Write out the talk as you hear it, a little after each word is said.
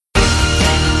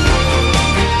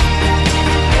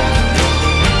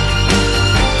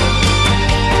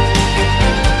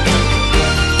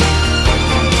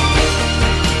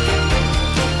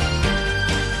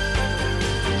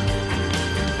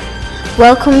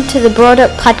Welcome to the Broad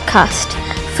Oak podcast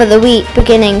for the week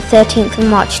beginning 13th of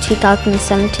March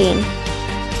 2017.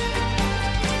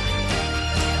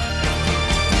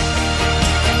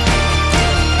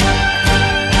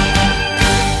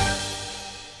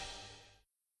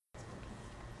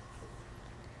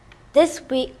 This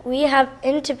week we have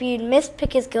interviewed Miss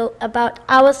Pickersgill about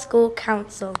our school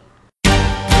council.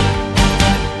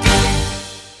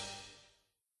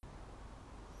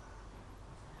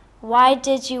 Why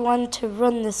did you want to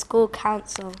run the school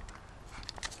council?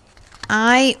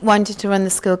 I wanted to run the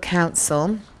school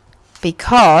council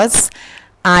because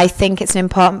I think it's an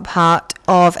important part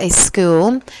of a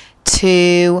school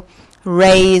to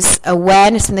raise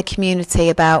awareness in the community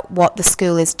about what the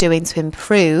school is doing to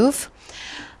improve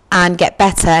and get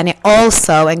better, and it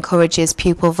also encourages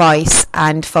pupil voice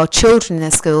and for children in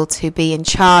the school to be in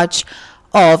charge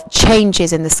of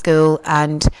changes in the school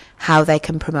and how they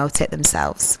can promote it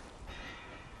themselves.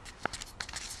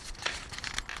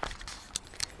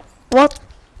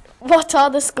 What are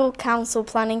the school council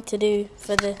planning to do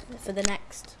for the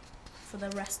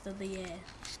rest of the year?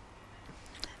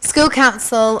 School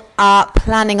council are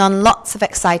planning on lots of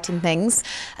exciting things.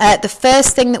 The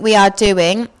first thing that we are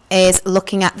doing is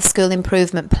looking at the school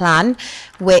improvement plan,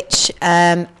 which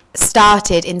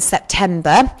started in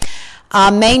September.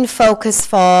 Our main focus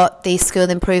for the school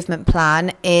improvement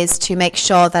plan is to make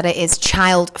sure that it is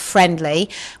child friendly,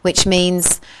 which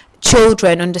means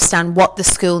children understand what the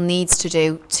school needs to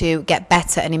do to get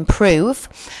better and improve.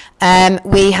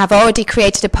 We have already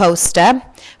created a poster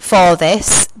for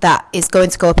this that is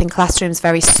going to go up in classrooms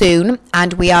very soon,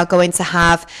 and we are going to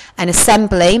have an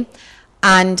assembly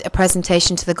and a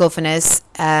presentation to the governors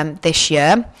this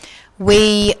year.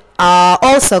 We are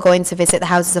also going to visit the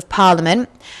Houses of Parliament,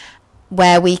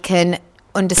 where we can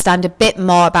understand a bit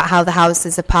more about how the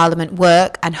Houses of Parliament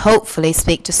work and hopefully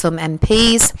speak to some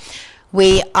MPs.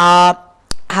 We are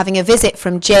having a visit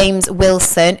from James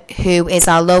Wilson, who is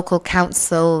our local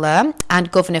councillor and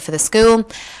governor for the school.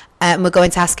 We're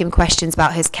going to ask him questions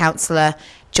about his councillor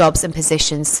jobs and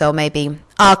positions, so maybe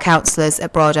our councillors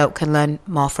at Broad Oak can learn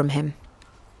more from him.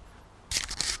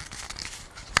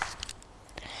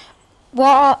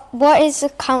 What is the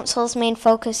council's main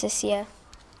focus this year?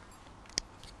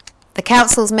 The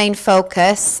council's main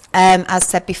focus, as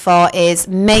said before, is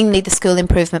mainly the school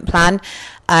improvement plan,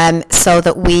 so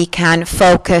that we can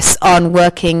focus on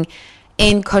working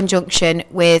in conjunction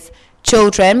with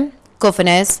children,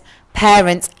 governors,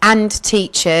 parents and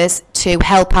teachers to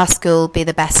help our school be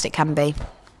the best it can be.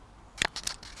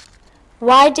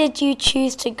 Why did you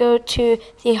choose to go to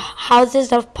the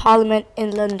Houses of Parliament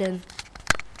in London?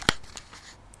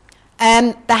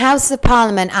 The Houses of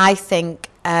Parliament, I think,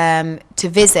 to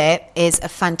visit is a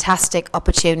fantastic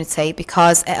opportunity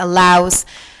because it allows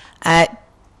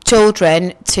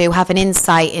children to have an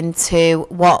insight into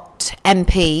what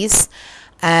MPs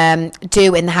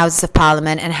do in the Houses of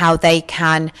Parliament and how they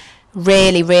can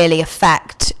really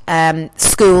affect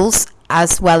schools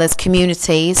as well as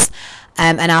communities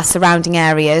and our surrounding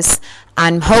areas,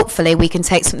 and hopefully we can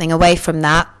take something away from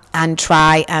that and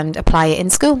try and apply it in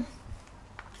school.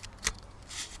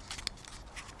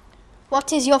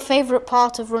 What is your favourite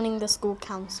part of running the school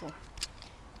council?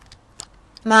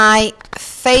 My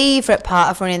favourite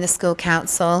part of running the school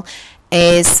council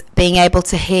is being able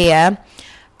to hear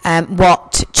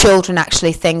what children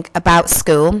actually think about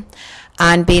school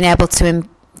and being able to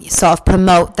sort of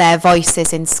promote their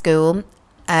voices in school,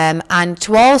 and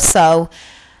to also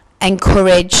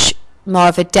encourage more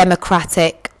of a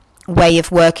democratic way of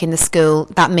working the school.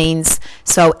 That means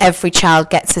so every child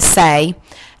gets a say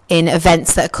in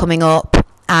events that are coming up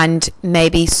and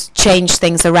maybe change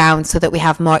things around so that we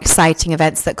have more exciting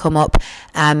events that come up,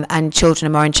 and children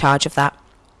are more in charge of that.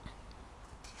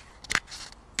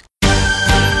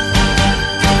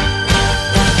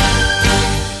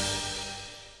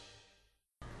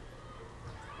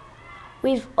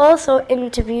 We've also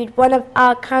interviewed one of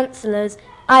our councillors,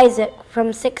 Isaac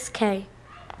from 6K.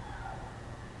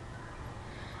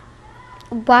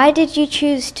 Why did you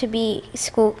choose to be a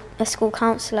school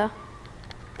councillor?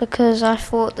 Because I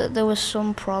thought that there were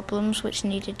some problems which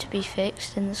needed to be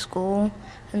fixed in the school,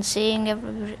 and seeing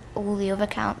all the other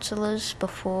councillors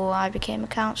before I became a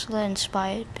councillor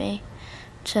inspired me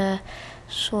to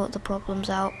sort the problems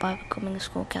out by becoming a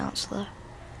school councillor.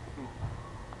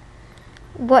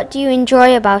 What do you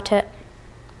enjoy about it?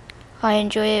 I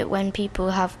enjoy it when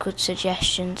people have good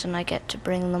suggestions and I get to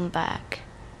bring them back.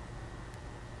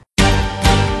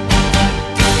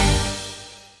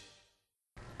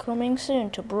 Coming soon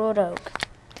to Broad Oak.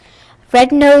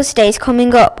 Red Nose Day is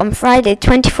coming up on Friday,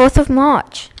 24th of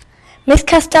March. Miss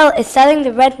Castell is selling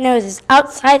the red noses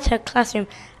outside her classroom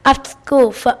after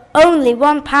school for only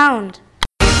 £1.